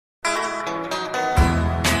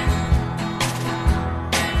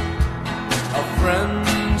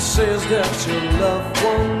says that your love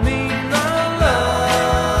won't mean a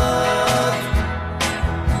lot,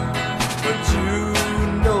 but you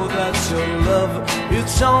know that your love,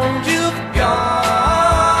 it's all you've got.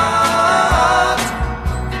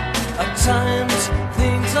 At times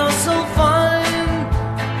things are so fine,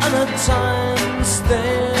 and at times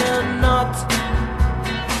they're not.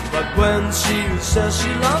 But when she says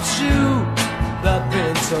she loves you, that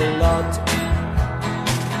means a lot.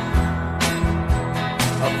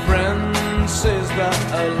 A friend says that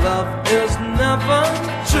a love is never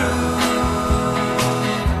true,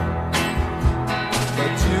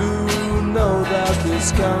 but you know that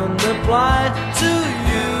this can apply to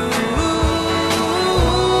you.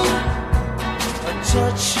 A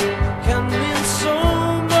touch can mean so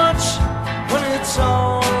much when it's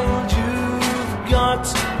all you've got.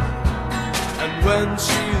 And when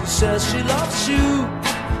she says she loves you,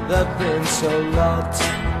 that means a lot.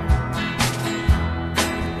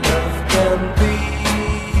 Love can be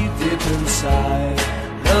deep inside,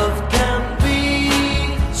 love can be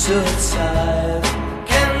suicide.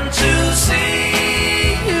 Can't you see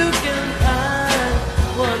you can hide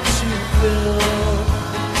what you feel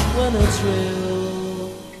when it's real?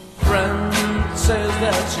 Friend says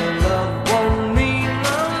that your love won't mean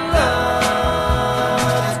a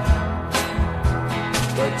lot,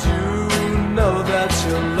 but you know that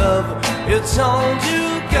your love, it's all you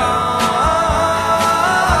got.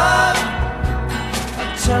 A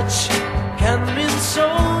touch can mean so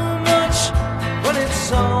much when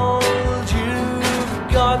it's all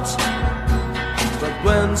you've got, but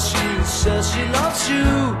when she says she loves you,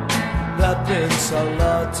 that means a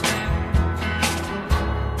lot.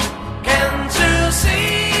 Can't you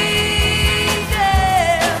see?